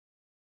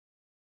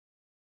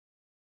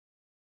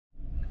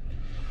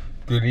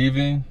Good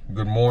evening,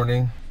 good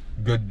morning,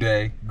 good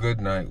day, good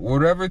night.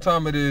 Whatever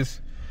time it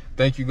is,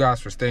 thank you guys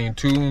for staying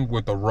tuned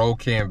with the roll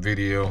cam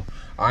video.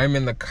 I'm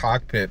in the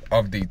cockpit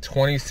of the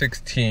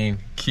 2016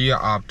 Kia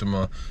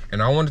Optima,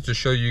 and I wanted to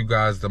show you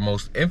guys the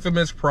most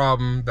infamous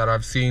problem that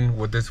I've seen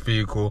with this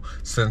vehicle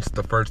since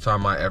the first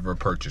time I ever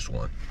purchased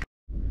one.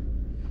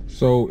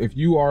 So if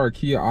you are a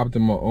Kia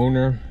Optima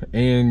owner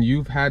and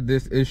you've had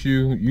this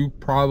issue, you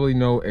probably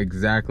know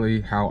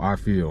exactly how I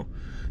feel.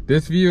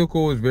 This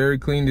vehicle is very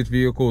clean. This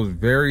vehicle is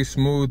very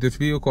smooth. This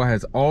vehicle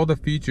has all the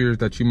features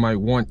that you might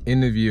want in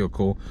the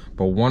vehicle,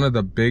 but one of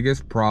the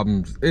biggest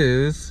problems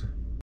is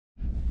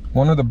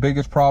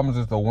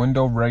the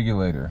window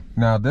regulator.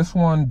 Now this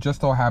one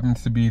just so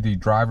happens to be the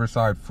driver's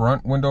side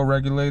front window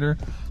regulator,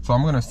 so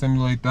I'm going to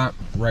simulate that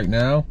right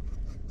now.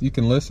 You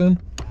can listen.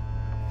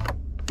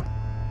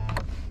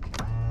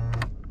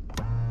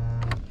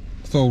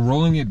 So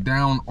rolling it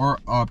down or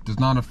up does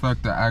not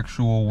affect the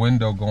actual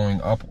window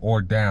going up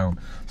or down.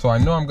 So I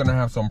know I'm gonna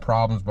have some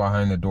problems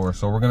behind the door.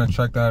 So we're gonna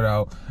check that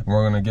out and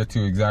we're gonna get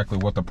to exactly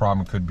what the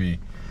problem could be.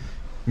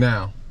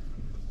 Now,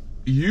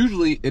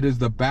 usually it is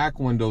the back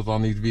windows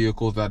on these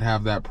vehicles that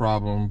have that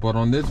problem, but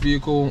on this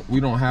vehicle,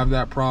 we don't have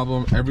that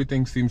problem.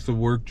 Everything seems to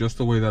work just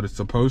the way that it's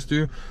supposed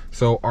to.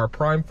 So our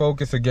prime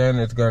focus again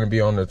is gonna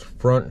be on this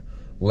front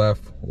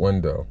left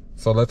window.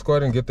 So let's go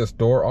ahead and get this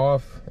door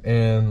off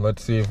and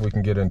let's see if we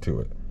can get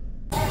into it.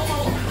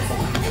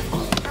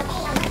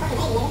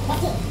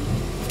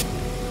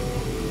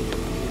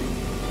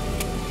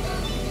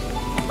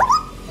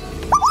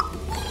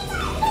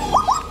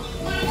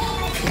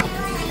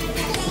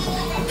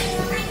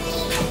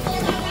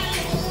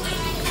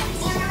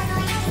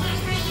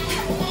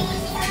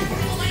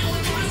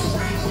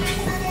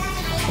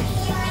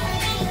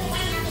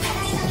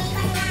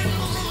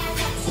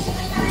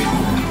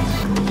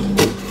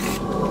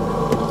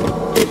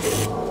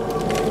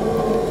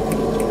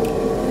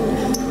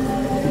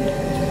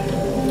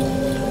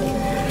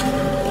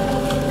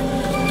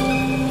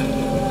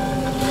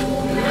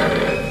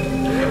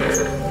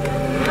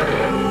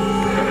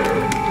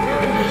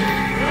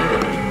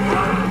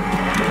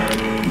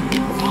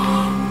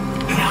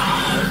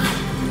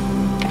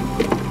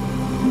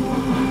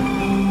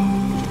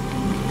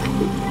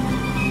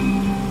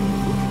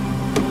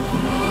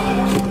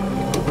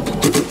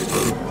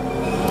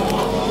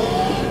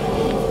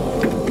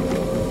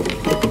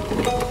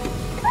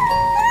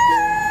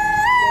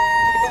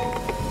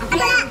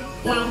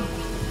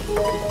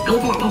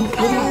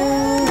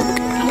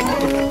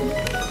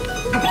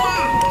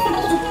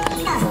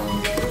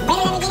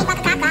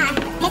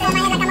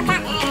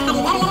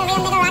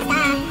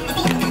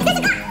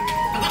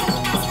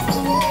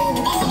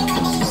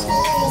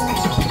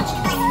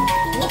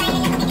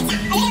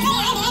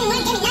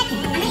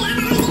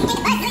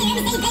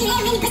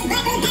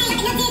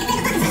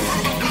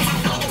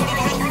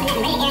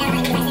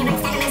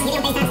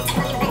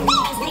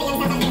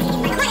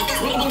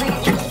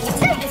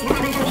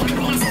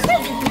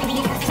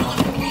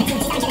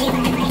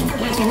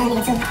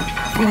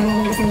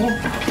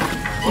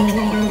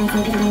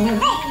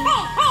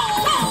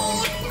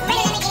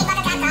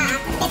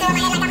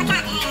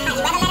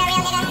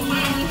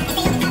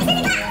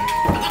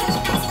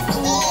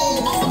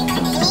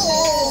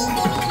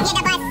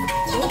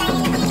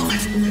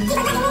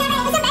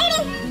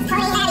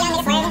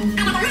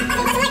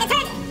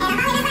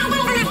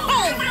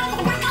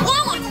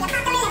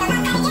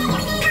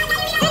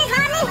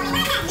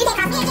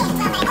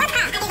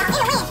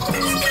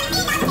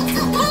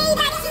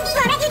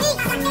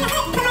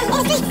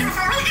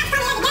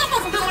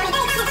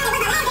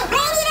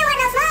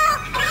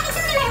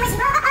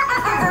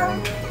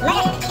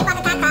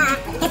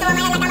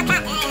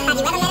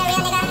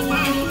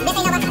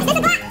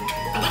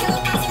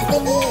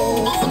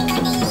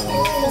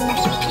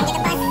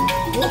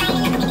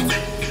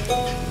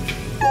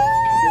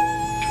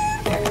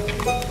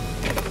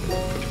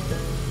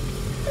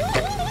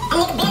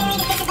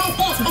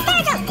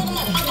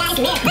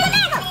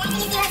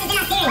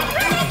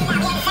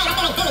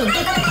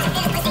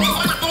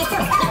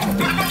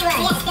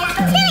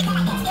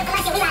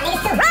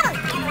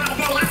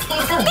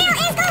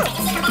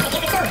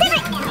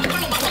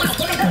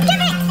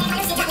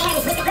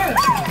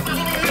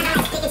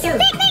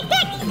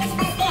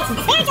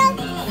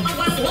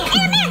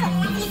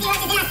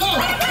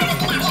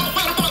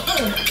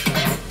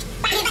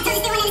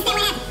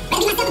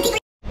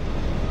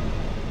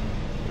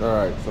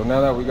 Alright, so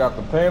now that we got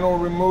the panel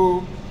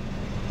removed,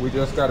 we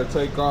just got to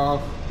take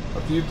off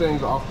a few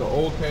things off the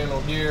old panel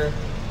here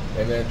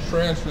and then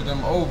transfer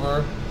them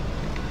over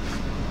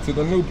to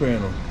the new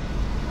panel.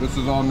 This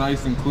is all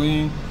nice and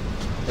clean.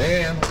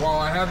 And while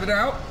I have it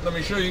out, let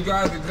me show you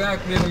guys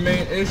exactly the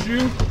main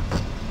issue.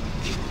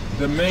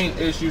 The main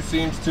issue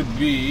seems to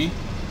be,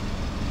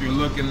 if you're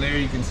looking there,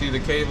 you can see the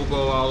cable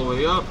go all the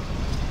way up.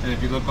 And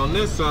if you look on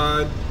this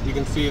side, you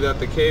can see that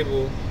the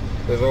cable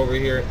is over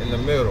here in the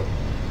middle.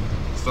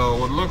 So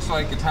what looks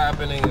like it's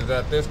happening is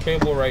that this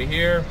cable right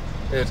here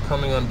is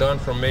coming undone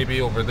from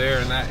maybe over there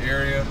in that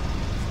area.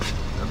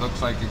 It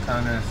looks like it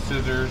kind of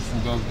scissors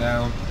and goes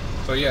down.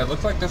 So yeah, it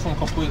looks like this one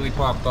completely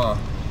popped off.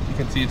 You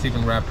can see it's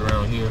even wrapped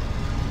around here.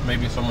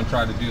 Maybe someone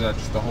tried to do that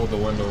just to hold the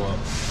window up.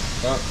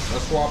 But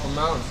let's swap them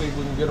out and see if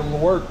we can get them to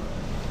work.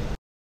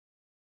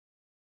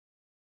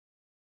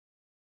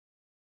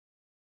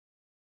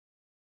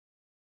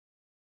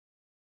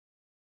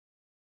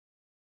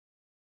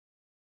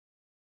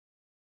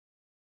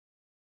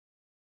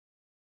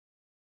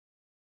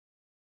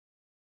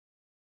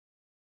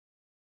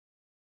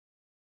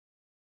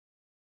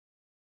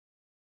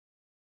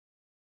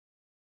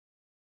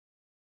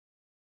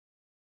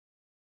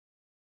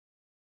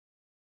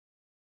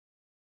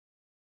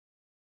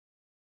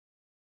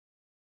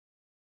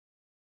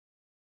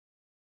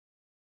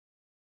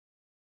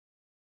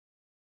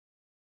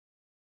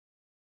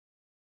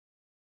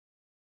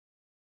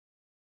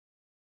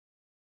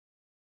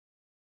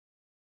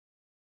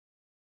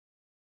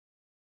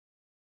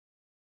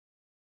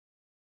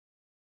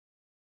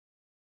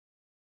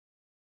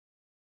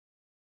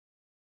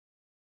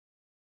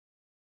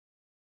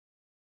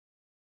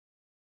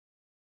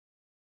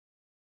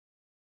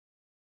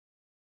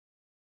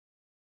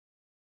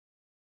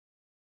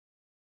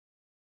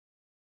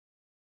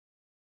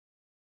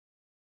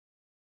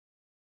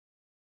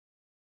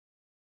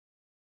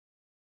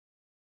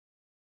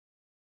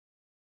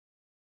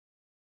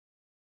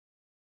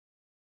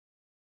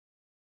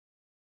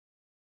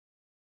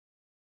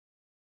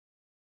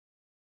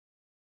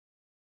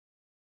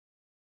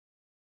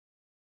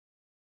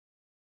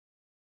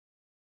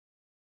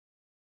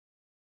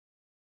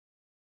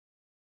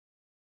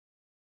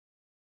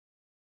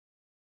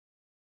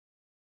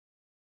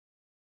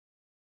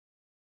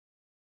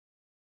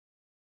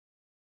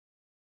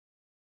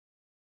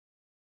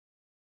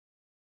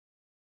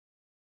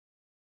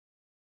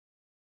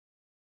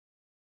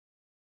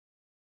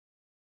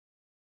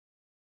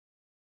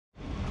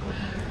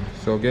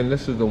 So again,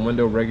 this is the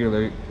window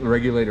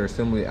regulator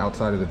assembly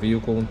outside of the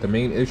vehicle. The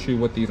main issue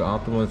with these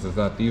Optimas is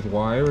that these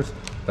wires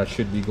that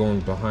should be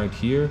going behind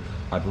here,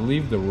 I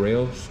believe the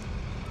rails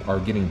are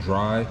getting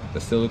dry.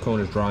 The silicone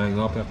is drying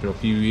up after a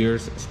few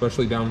years,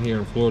 especially down here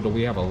in Florida.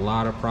 We have a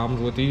lot of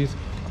problems with these.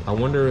 I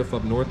wonder if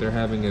up north they're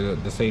having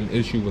the same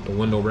issue with the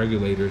window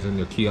regulators in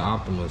their Kia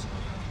Optimas.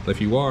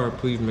 If you are,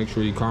 please make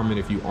sure you comment.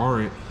 If you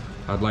aren't,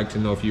 I'd like to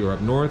know if you're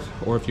up north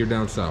or if you're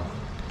down south.